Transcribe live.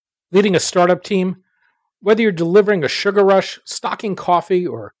Leading a startup team? Whether you're delivering a sugar rush, stocking coffee,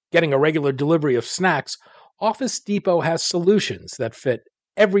 or getting a regular delivery of snacks, Office Depot has solutions that fit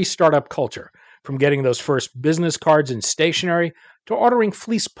every startup culture, from getting those first business cards and stationery to ordering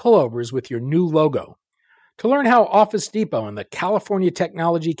fleece pullovers with your new logo. To learn how Office Depot and the California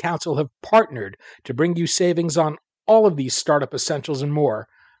Technology Council have partnered to bring you savings on all of these startup essentials and more,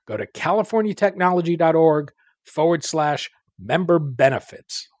 go to californiatechnology.org/member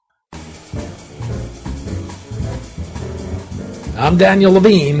benefits. I'm Daniel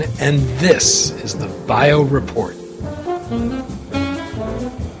Levine, and this is the Bio Report.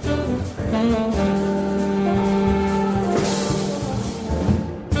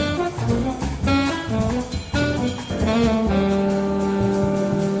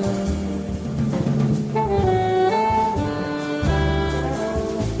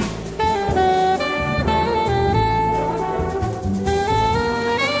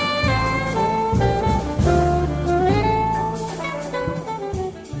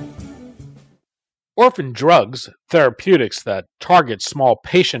 Orphan drugs, therapeutics that target small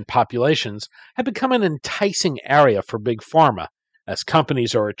patient populations, have become an enticing area for Big Pharma as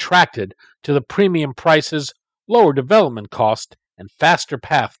companies are attracted to the premium prices, lower development cost, and faster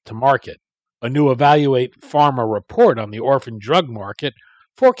path to market. A new EvaluatePharma report on the orphan drug market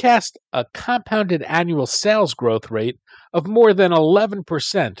forecast a compounded annual sales growth rate of more than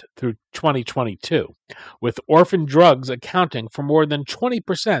 11% through 2022, with orphan drugs accounting for more than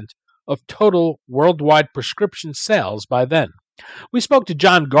 20% of total worldwide prescription sales by then. We spoke to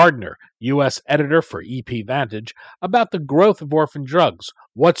Jon Gardner, U.S. editor for EP Vantage, about the growth of orphan drugs,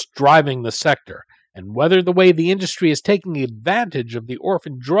 what's driving the sector, and whether the way the industry is taking advantage of the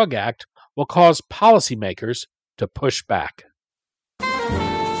Orphan Drug Act will cause policymakers to push back.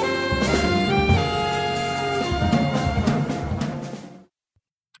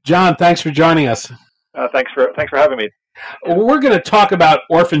 Jon, thanks for joining us. Thanks for having me. We're going to talk about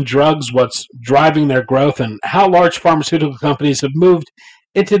orphan drugs, what's driving their growth, and how large pharmaceutical companies have moved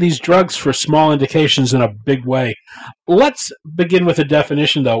into these drugs for small indications in a big way. Let's begin with a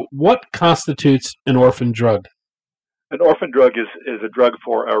definition, though. What constitutes an orphan drug? An orphan drug is a drug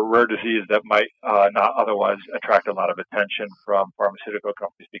for a rare disease that might not otherwise attract a lot of attention from pharmaceutical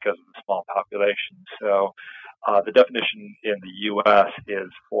companies because of the small population. So the definition in the U.S. is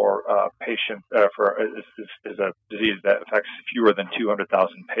for patient is a disease that affects fewer than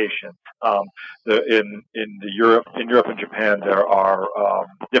 200,000 patients. In Europe and Japan there are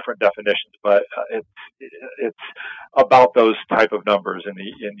different definitions, but it's about those type of numbers. In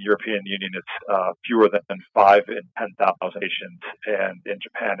the European Union, it's fewer than 5 in 10,000 patients, and in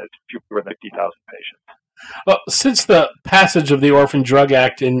Japan, it's fewer than 50,000 patients. Well, since the passage of the Orphan Drug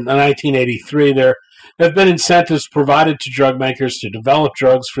Act in 1983, there have been incentives provided to drug makers to develop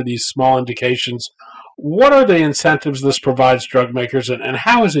drugs for these small indications. What are the incentives this provides drug makers, and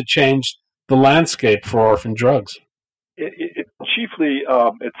how has it changed the landscape for orphan drugs? Chiefly,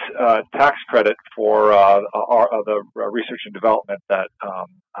 it's tax credit for the research and development that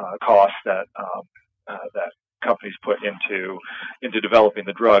costs that companies put into developing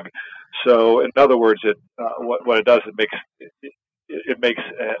the drug. So, in other words, what it does, it makes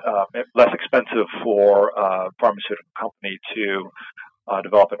it less expensive for a pharmaceutical company to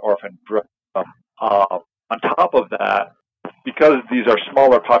develop an orphan drug. On top of that, because these are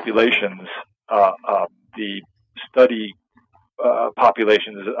smaller populations, the study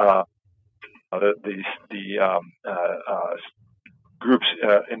populations, groups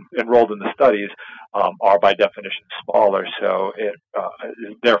enrolled in the studies are by definition smaller, so it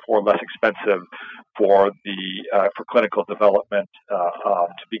is therefore less expensive for clinical development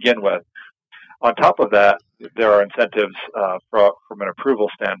to begin with. On top of that, there are incentives from an approval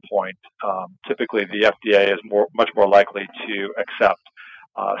standpoint. Typically, the FDA is much more likely to accept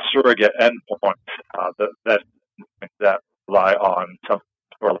surrogate endpoints that rely on some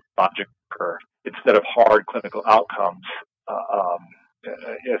sort of logic curve instead of hard clinical outcomes,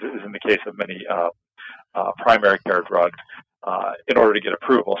 as is in the case of many primary care drugs, in order to get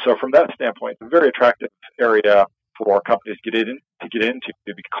approval. So from that standpoint, it's a very attractive area for companies to get into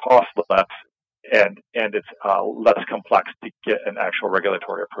because it costs less and it's less complex to get an actual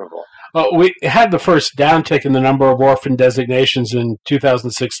regulatory approval. Well, we had the first downtick in the number of orphan designations in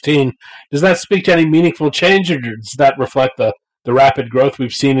 2016. Does that speak to any meaningful change, or does that reflect the rapid growth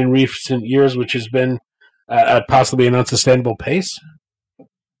we've seen in recent years, which has been at possibly an unsustainable pace?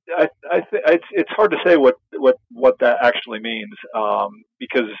 It's hard to say what that actually means,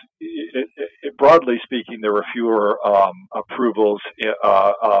 because broadly speaking, there were fewer approvals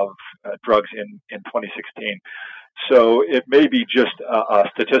of drugs in 2016. So it may be just a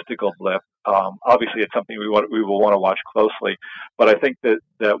statistical blip. Obviously, it's something we will want to watch closely. But I think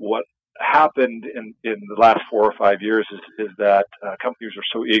that what happened in the last 4 or 5 years is that companies are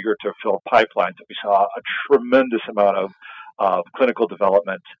so eager to fill pipelines that we saw a tremendous amount of clinical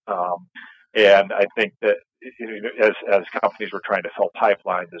development. And I think that as companies were trying to fill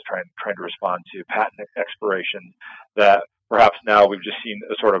pipelines, as trying to respond to patent expiration, that perhaps now we've just seen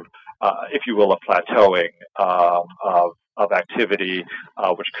a sort of, if you will, a plateauing of activity,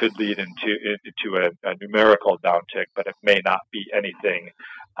 which could lead into a numerical downtick, but it may not be anything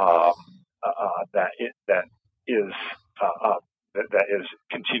that is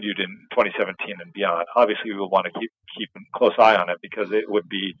continued in 2017 and beyond. Obviously, we will want to keep a close eye on it because it would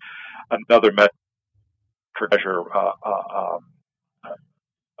be another metric to measure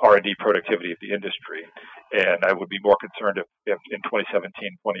R&D productivity of the industry. And I would be more concerned if in 2017,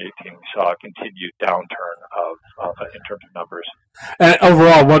 2018, we saw a continued downturn in terms of numbers. And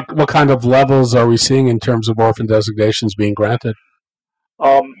overall, what kind of levels are we seeing in terms of orphan designations being granted?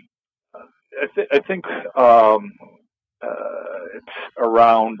 I think it's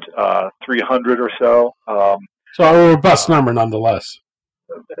around 300 or so. So a robust number nonetheless.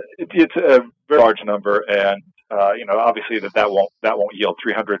 It's a very large number, and obviously that won't yield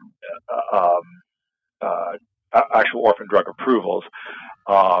 300 actual orphan drug approvals,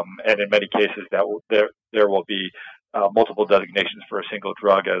 and in many cases there will be multiple designations for a single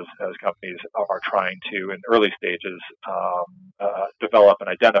drug as companies are trying to, in early stages, develop and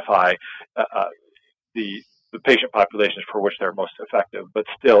identify the patient populations for which they're most effective. But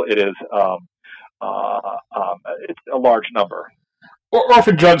still, it is it's a large number.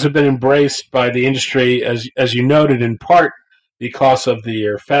 Orphan drugs have been embraced by the industry, as you noted, in part because of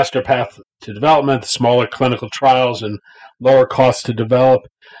the faster path to development, smaller clinical trials, and lower costs to develop.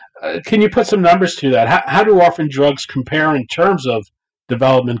 Can you put some numbers to that? How do orphan drugs compare in terms of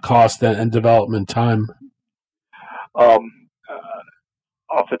development cost and development time? Off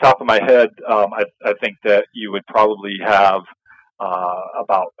the top of my head, I think that you would probably have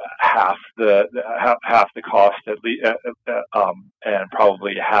about half the cost at least, and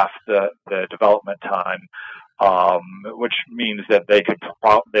probably half the development time, which means that they could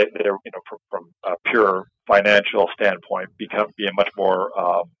from a pure financial standpoint be a much more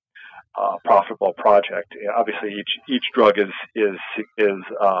profitable project. Obviously, each drug is a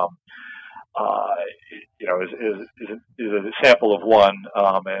sample of one,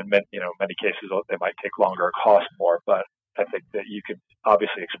 and many cases they might take longer or cost more, but I think that you could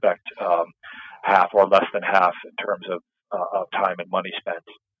obviously expect half or less than half in terms of time and money spent.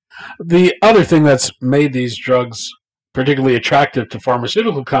 The other thing that's made these drugs particularly attractive to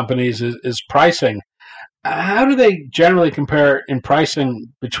pharmaceutical companies is pricing. How do they generally compare in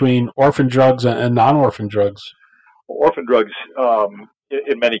pricing between orphan drugs and non-orphan drugs? Orphan drugs,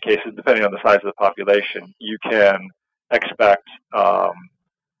 in many cases, depending on the size of the population, you can expect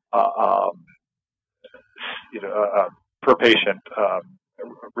per patient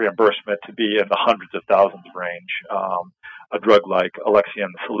reimbursement to be in the hundreds of thousands range. A drug like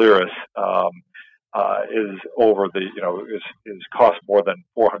Alexion Soliris is over is cost more than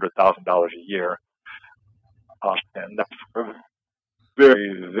 $400,000 a year, and that's for a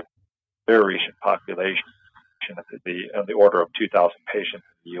very, very recent population of the order of 2,000 patients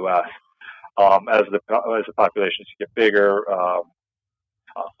in the U.S. As the populations get bigger,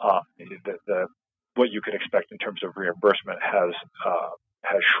 what you can expect in terms of reimbursement has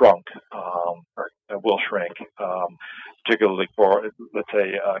shrunk or will shrink, particularly for, let's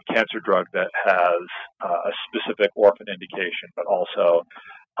say, a cancer drug that has a specific orphan indication, but also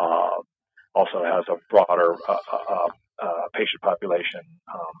has a broader patient population,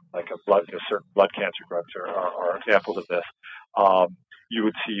 like certain blood cancer drugs are examples of this. You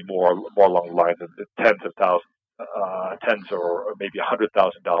would see more along the lines of the tens or maybe $100,000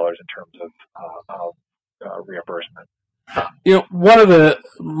 in terms of reimbursement. One of the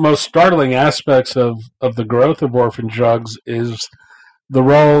most startling aspects of the growth of orphan drugs is the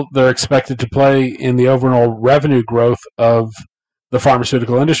role they're expected to play in the overall revenue growth of the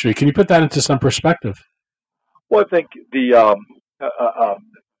pharmaceutical industry. Can you put that into some perspective? Well, I think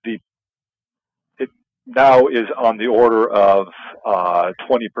it now is on the order of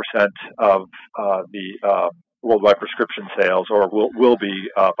 20% of the worldwide prescription sales, or will be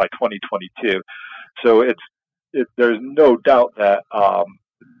by 2022. So there's no doubt that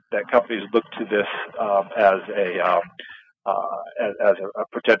companies look to this as a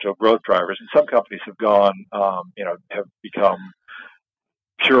potential growth drivers, and some companies have gone, have become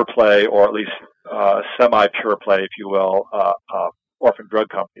pure play, or at least semi pure play, if you will, orphan drug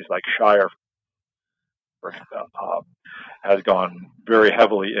companies like Shire, has gone very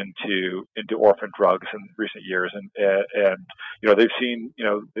heavily into orphan drugs in recent years, and they've seen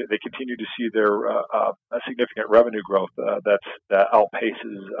they continue to see their a significant revenue growth that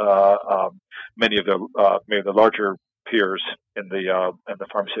outpaces many of the larger peers in the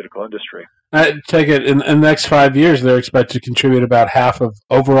pharmaceutical industry. I take it in the next 5 years, they're expected to contribute about half of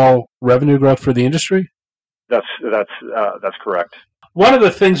overall revenue growth for the industry? That's correct. One of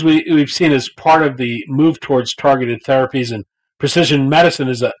the things we've seen as part of the move towards targeted therapies and precision medicine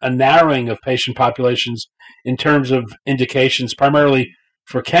is a narrowing of patient populations in terms of indications, primarily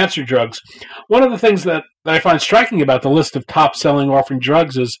for cancer drugs. One of the things that I find striking about the list of top-selling orphan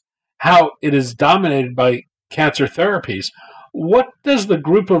drugs is how it is dominated by cancer therapies. What does the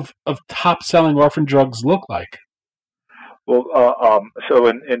group of top-selling orphan drugs look like? Well, so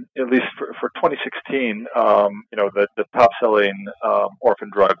in at least for 2016, the top-selling orphan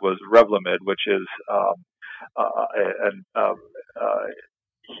drug was Revlimid, which is a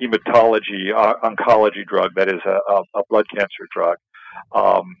hematology oncology drug that is a blood cancer drug.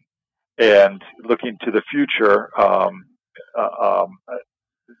 And looking to the future,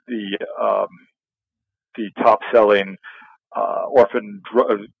 the top-selling orphan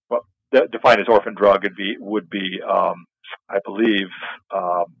drug, defined as orphan drug, would be I believe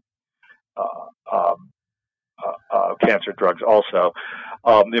cancer drugs also.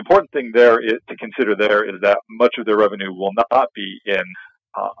 The important thing to consider there is that much of their revenue will not be in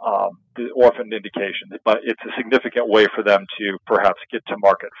the orphan indication, but it's a significant way for them to perhaps get to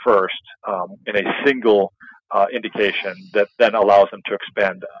market first in a single indication that then allows them to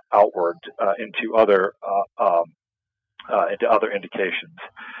expand outward into other indications.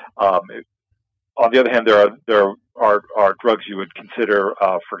 On the other hand, there are drugs you would consider,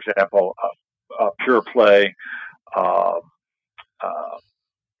 for example, pure play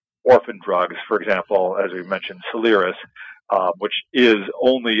orphan drugs. For example, as we mentioned, Soliris, which is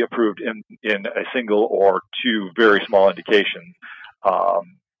only approved in a single or two very small indications,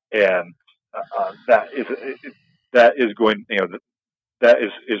 and that is going, that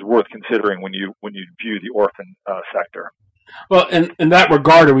is worth considering when you view the orphan sector. Well, in that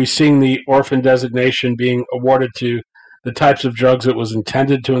regard, are we seeing the orphan designation being awarded to the types of drugs it was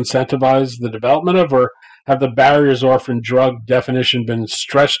intended to incentivize the development of, or have the barriers orphan drug definition been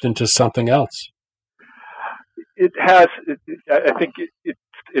stretched into something else? It has. I think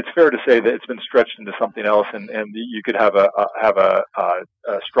it's fair to say that it's been stretched into something else, and you could have a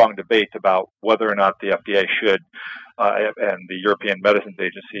strong debate about whether or not the FDA should and the European Medicines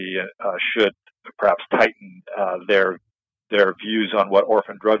Agency should perhaps tighten their views on what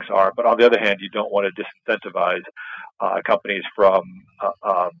orphan drugs are. But on the other hand, you don't want to disincentivize companies from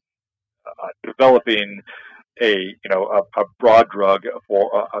developing a broad drug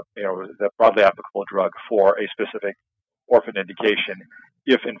for the broadly applicable drug for a specific orphan indication,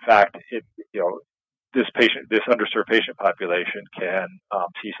 if in fact this underserved patient population can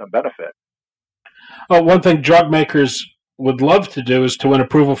see some benefit. Well, one thing drug makers would love to do is to win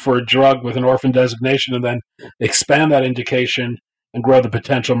approval for a drug with an orphan designation and then expand that indication and grow the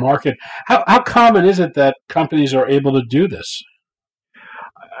potential market. How common is it that companies are able to do this?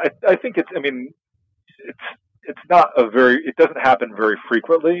 I think it's not it doesn't happen very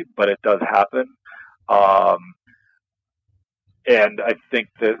frequently, but it does happen. And I think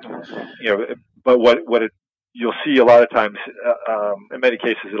that, but you'll see a lot of times, in many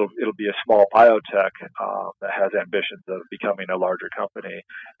cases, it'll be a small biotech that has ambitions of becoming a larger company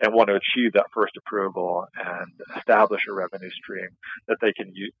and want to achieve that first approval and establish a revenue stream that they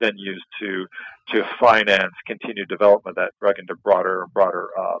can then use to finance continued development of that drug into broader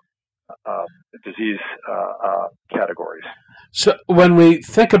disease categories. So when we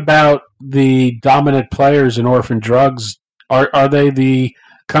think about the dominant players in orphan drugs, are they the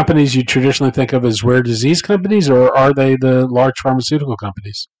companies you traditionally think of as rare disease companies, or are they the large pharmaceutical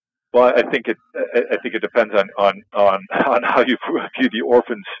companies? Well, I think it depends on how you view the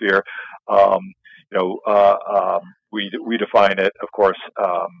orphan sphere. We define it, of course,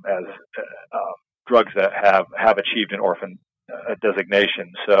 as drugs that have achieved an orphan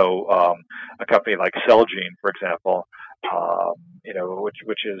designation. So a company like Celgene, for example,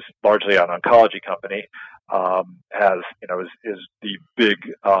 which is largely an oncology company, is the big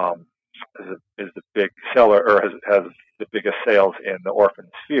seller, or has the biggest sales in the orphan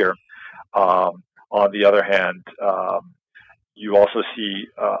sphere. On the other hand, you also see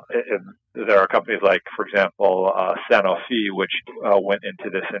there are companies like, for example, Sanofi, which went into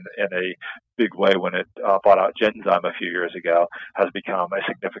this in a big way when it bought out Genzyme a few years ago, has become a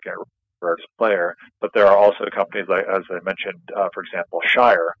significant player. But there are also companies like, as I mentioned, for example,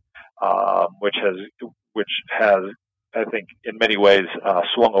 Shire, which has which has, I think, in many ways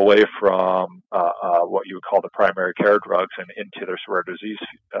swung away from what you would call the primary care drugs and into their rare disease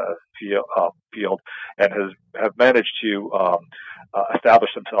field, and have managed to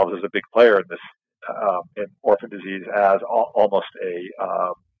establish themselves as a big player in this in orphan disease as almost a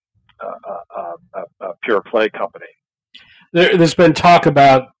pure play company. There's been talk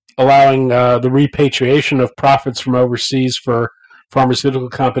about allowing the repatriation of profits from overseas for pharmaceutical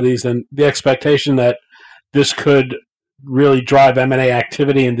companies, and the expectation that this could really drive M&A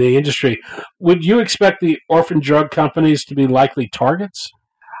activity in the industry. Would you expect the orphan drug companies to be likely targets?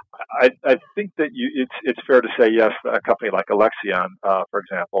 I think that it's fair to say yes. A company like Alexion, for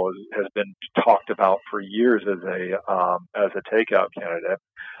example, has been talked about for years as a takeout candidate.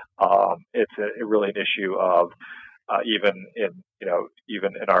 It's really an issue of even in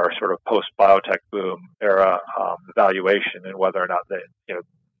our sort of post biotech boom era, the valuation and whether or not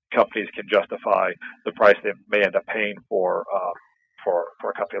companies can justify the price they may end up paying for a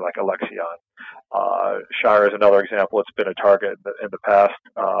company like Alexion. Shire is another example. It's been a target in the past.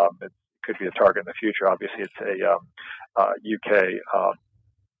 It could be a target in the future. Obviously, it's a UK,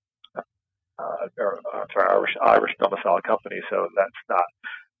 Irish domiciled company, so that's not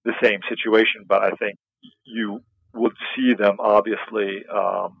the same situation. But I think you would see them obviously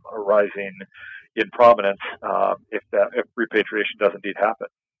rising in prominence if repatriation does indeed happen.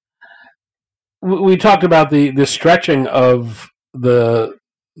 We talked about the stretching of the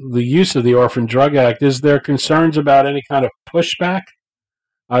use of the Orphan Drug Act. Is there concerns about any kind of pushback,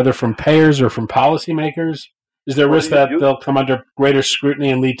 either from payers or from policymakers? Is there a risk that they'll come under greater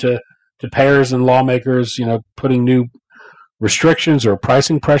scrutiny and lead to payers and lawmakers, putting new restrictions or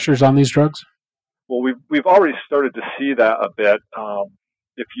pricing pressures on these drugs? Well, we've already started to see that a bit.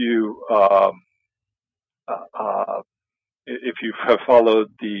 If you have followed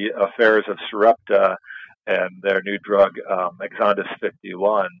the affairs of Sarepta and their new drug Exondys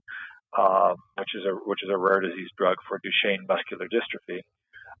 51, which is a rare disease drug for Duchenne muscular dystrophy,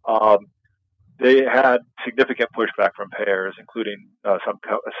 they had significant pushback from payers, including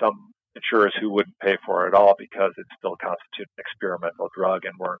some insurers who wouldn't pay for it at all because it still constitutes an experimental drug,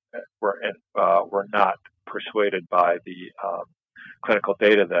 and were not persuaded by the clinical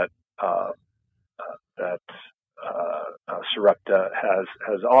data that Sarepta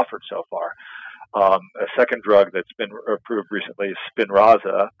has offered so far. A second drug that's been approved recently is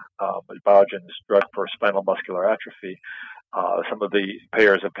Spinraza, Biogen's drug for spinal muscular atrophy. Some of the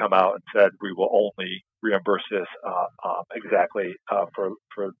payers have come out and said we will only reimburse this exactly for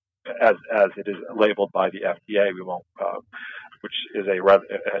as it is labeled by the FDA. We won't, which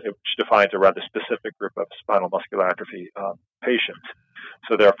defines a rather specific group of spinal muscular atrophy patients.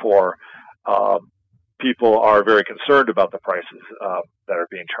 So therefore, people are very concerned about the prices that are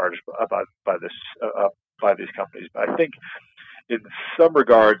being charged by these companies. But I think, in some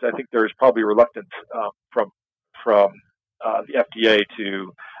regards, I think there is probably reluctance from the FDA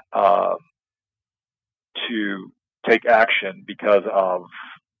to take action because of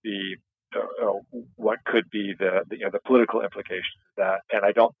what could be the political implications of that. And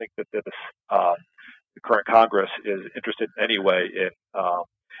I don't think that the current Congress is interested in any way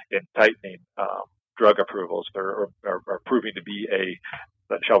in tightening drug approvals or proving to be a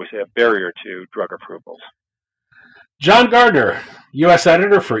barrier to drug approvals. Jon Gardner, U.S.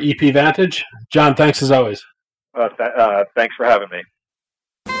 Editor for EP Vantage. Jon, thanks as always. Thanks for having me.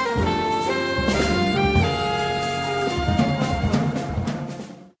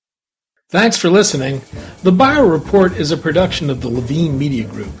 Thanks for listening. The Bio Report is a production of the Levine Media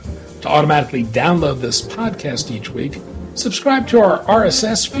Group. To automatically download this podcast each week, subscribe to our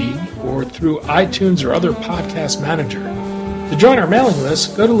RSS feed or through iTunes or other podcast manager. To join our mailing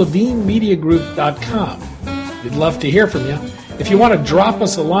list, go to levinemediagroup.com. We'd love to hear from you. If you want to drop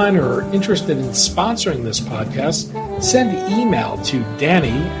us a line or are interested in sponsoring this podcast, send an email to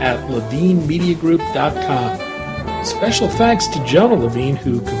danny@levinemediagroup.com. Special thanks to Jonah Levine,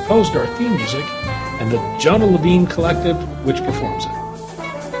 who composed our theme music, and the Jonah Levine Collective, which performs it.